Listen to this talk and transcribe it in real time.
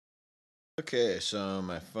Okay, so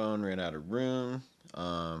my phone ran out of room.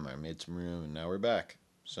 I made some room, and now we're back.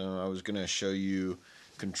 So I was gonna show you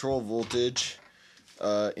control voltage,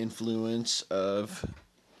 influence of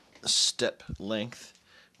step length.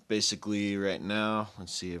 Basically, right now,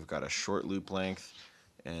 let's see, I've got a short loop length,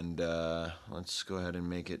 and let's go ahead and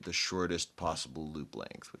make it the shortest possible loop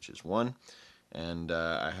length, which is 1. And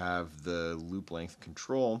I have the loop length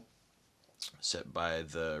control set by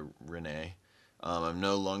the Rene. I'm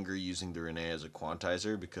no longer using the Rene as a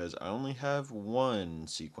quantizer because I only have one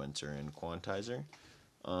sequencer in quantizer,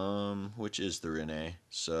 which is the Rene.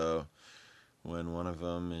 So when one of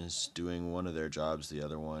them is doing one of their jobs, the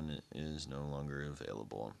other one is no longer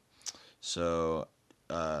available. So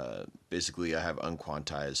basically, I have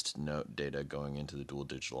unquantized note data going into the dual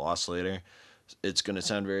digital oscillator. It's going to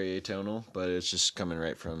sound very atonal, but it's just coming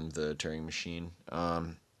right from the Turing machine.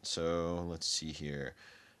 So let's see here.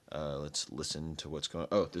 Let's listen to what's going on.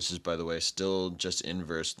 Oh, this is, by the way, still just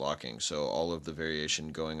inverse locking. So all of the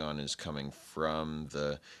variation going on is coming from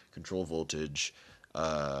the control voltage,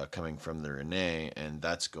 coming from the Rene, and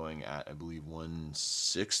that's going at, I believe,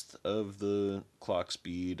 1/6 of the clock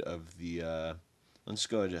speed of the. Let's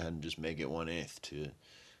go ahead and just make it 1/8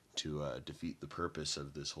 to defeat the purpose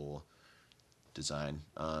of this whole design.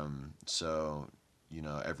 So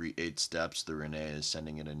every 8 steps, the Rene is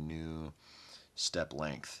sending it a new step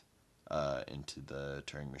length into the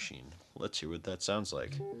Turing machine. Let's hear what that sounds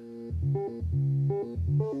like.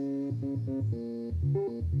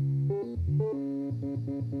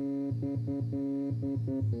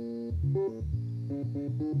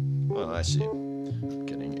 Oh, I see.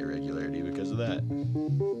 Getting irregularity because of that.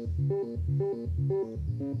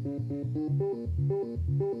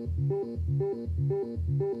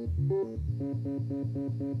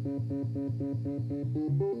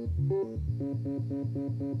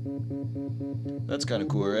 That's kind of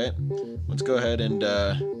cool, right? Let's go ahead and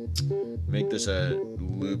make this a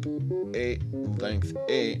loop 8, length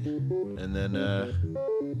 8, and then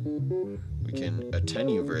we can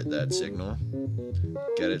attenuate that signal,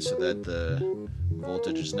 get it so that the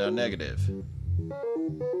voltage is now negative.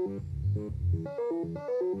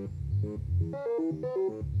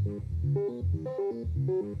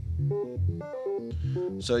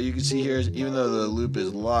 So you can see here, even though the loop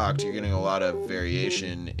is locked, you're getting a lot of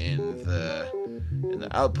variation in the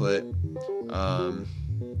output,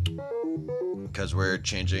 because we're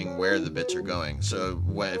changing where the bits are going. So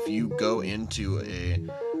if you go into a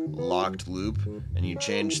locked loop and you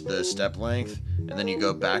change the step length and then you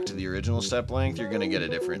go back to the original step length, you're going to get a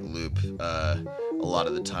different loop a lot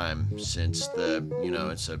of the time, since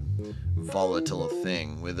it's a volatile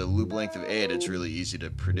thing. With a loop length of 8, it's really easy to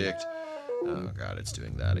predict. Oh god, it's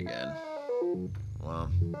doing that again. Well,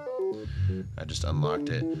 I just unlocked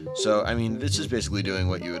it. So, I mean, this is basically doing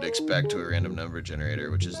what you would expect to a random number generator,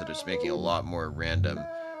 which is that it's making a lot more random,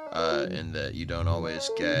 in that you don't always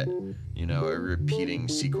get, a repeating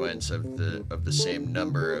sequence of the same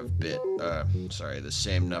number of the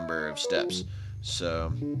same number of steps.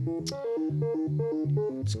 So,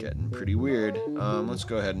 it's getting pretty weird. Let's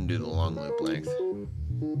go ahead and do the long loop length.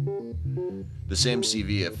 The same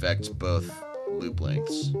CV affects both loop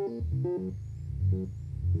lengths.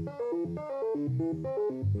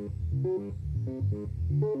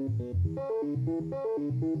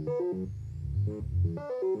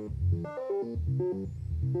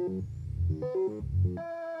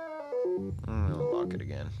 I'll lock it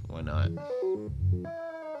again. Why not?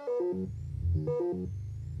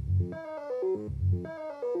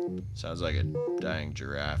 Sounds like a dying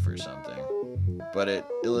giraffe or something. But it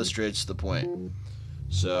illustrates the point.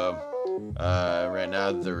 So, right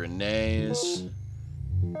now the Rene is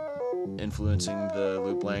influencing the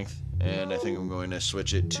loop length, and I think I'm going to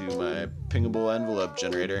switch it to my pingable envelope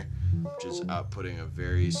generator, which is outputting a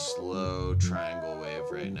very slow triangle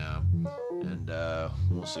wave right now. And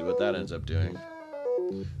we'll see what that ends up doing.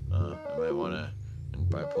 I might want to in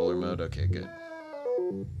bipolar mode. Okay, good.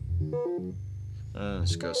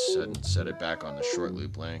 Let's go set it back on the short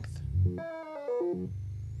loop length.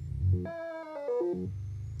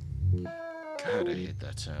 God, I hate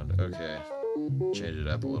that sound. Okay, change it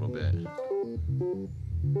up a little bit.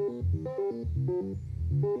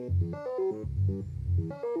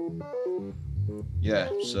 Yeah,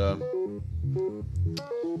 so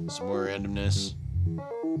some more randomness.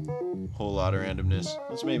 Whole lot of randomness.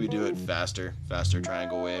 Let's maybe do it faster. Faster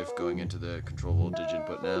triangle wave going into the control voltage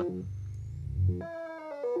input now.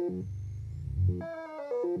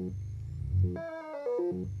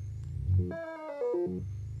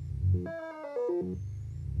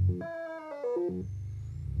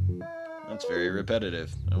 That's very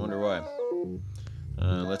repetitive. I wonder why.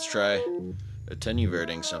 Let's try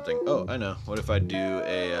attenuverting something. Oh, I know. What if I do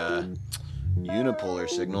a unipolar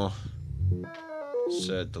signal?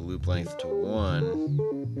 Set the loop length to 1.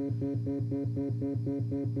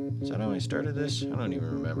 Is that how I started this? I don't even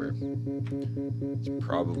remember. It's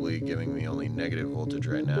probably giving me only negative voltage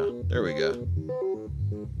right now. There we go.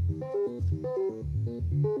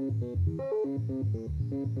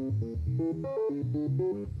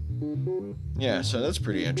 Yeah, so that's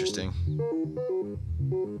pretty interesting.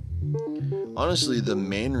 Honestly, the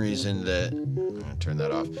main reason that I'm gonna turn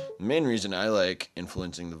that off. The main reason I like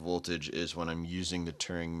influencing the voltage is when I'm using the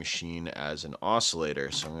Turing machine as an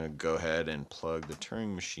oscillator. So I'm gonna go ahead and plug the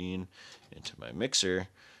Turing machine into my mixer,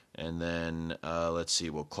 and then let's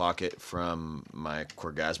see, we'll clock it from my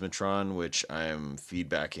Corgasmatron, which I'm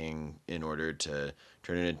feedbacking in order to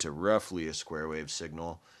turn it into roughly a square wave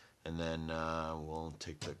signal. And then we'll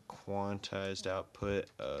take the quantized output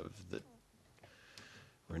of the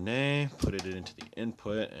Renee, put it into the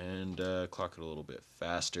input, and clock it a little bit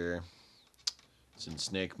faster. It's in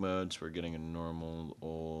snake mode, so we're getting a normal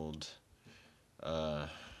old, or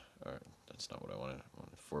that's not what I wanted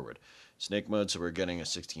forward. Snake mode, so we're getting a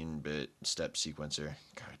 16-bit step sequencer.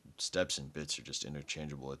 God, steps and bits are just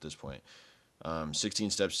interchangeable at this point.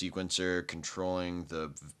 16-step sequencer controlling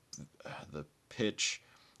the pitch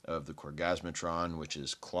of the Corgasmatron, which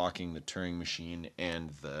is clocking the Turing machine, and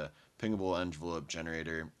the pingable envelope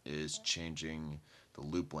generator is changing the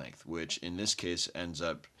loop length, which in this case ends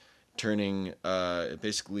up turning, it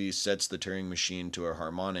basically sets the Turing machine to a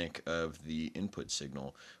harmonic of the input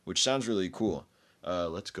signal, which sounds really cool.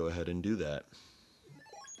 Let's go ahead and do that.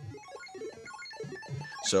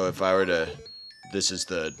 So if I were to, this is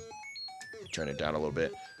the, turn it down a little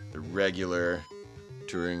bit, the regular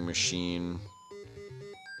Turing machine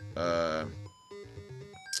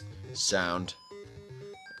sound,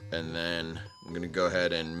 and then I'm gonna go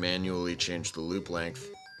ahead and manually change the loop length.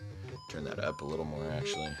 Turn that up a little more,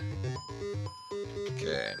 actually.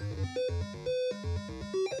 Okay.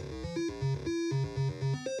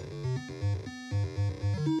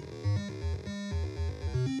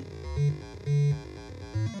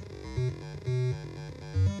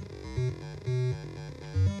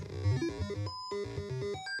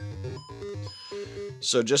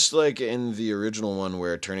 So just like in the original one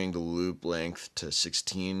where turning the loop length to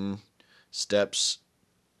 16 steps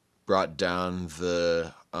brought down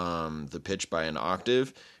the pitch by an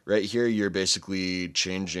octave, right here you're basically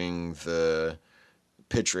changing the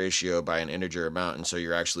pitch ratio by an integer amount, and so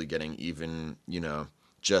you're actually getting even,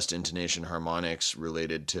 just intonation harmonics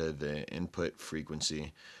related to the input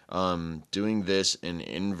frequency. Doing this in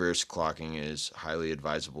inverse clocking is highly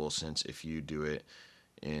advisable, since if you do it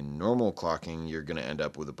in normal clocking, you're going to end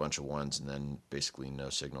up with a bunch of ones and then basically no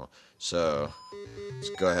signal. So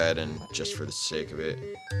let's go ahead and, just for the sake of it,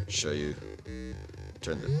 show you,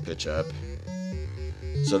 turn the pitch up.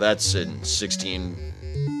 So that's in 16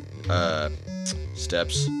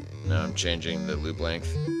 steps. Now I'm changing the loop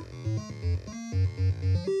length.